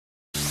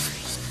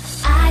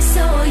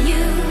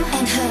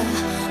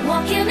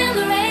walking in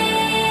the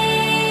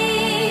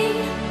rain.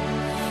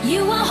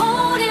 You were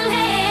holding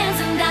hands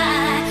and I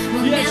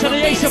will never to the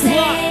be Ace the of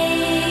Black.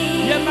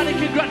 same. Yeah, man, and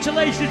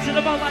congratulations to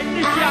the man like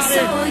Nick I out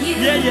saw here. you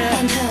Yeah.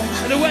 and her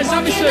And the West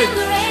walking Amison. in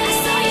the rain. I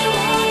saw you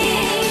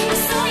walking. I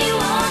saw you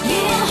walking.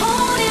 You were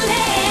holding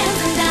hands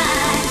and I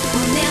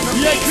will never be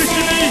the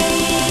Christian E. same.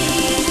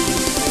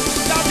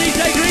 Now DJ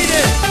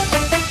Greedy.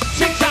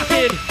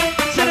 Tic-tacking.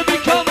 To the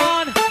big come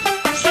on.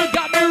 So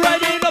got me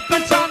ready up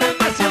and down and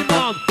messing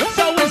mom.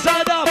 So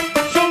inside up.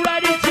 So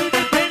ready to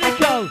the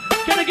pinnacle.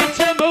 Gonna get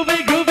you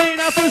moving, grooving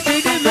up and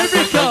singing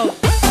lyrical.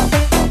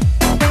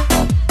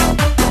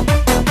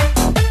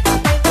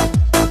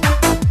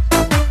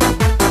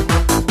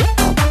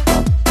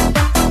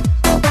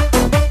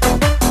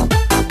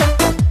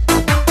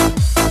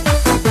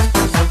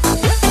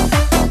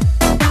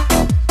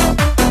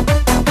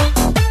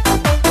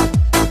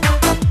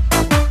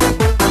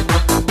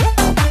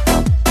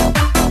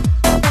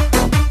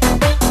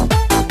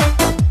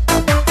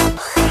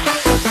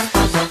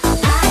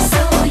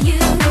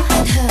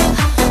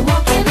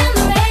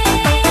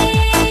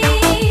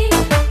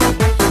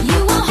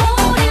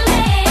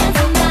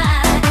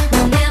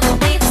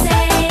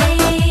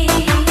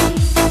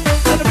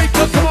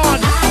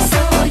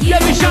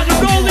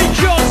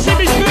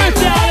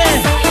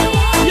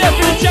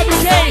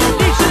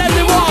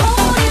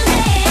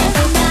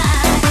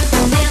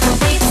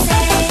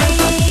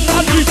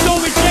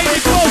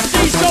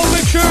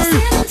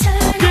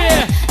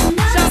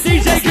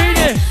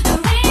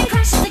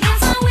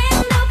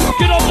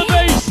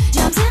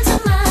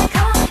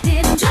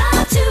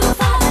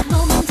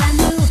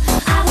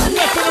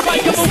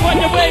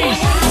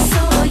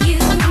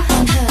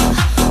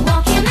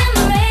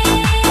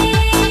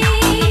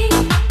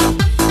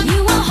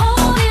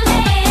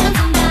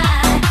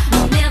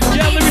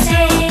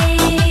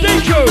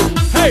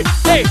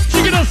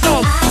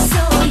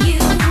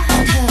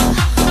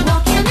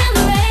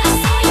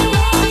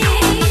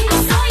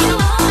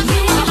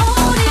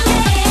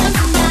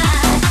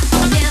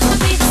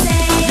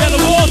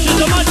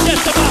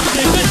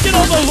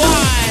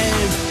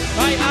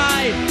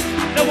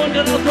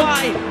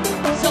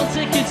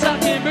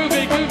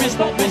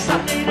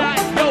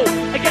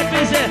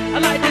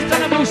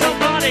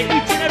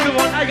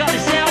 I got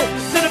this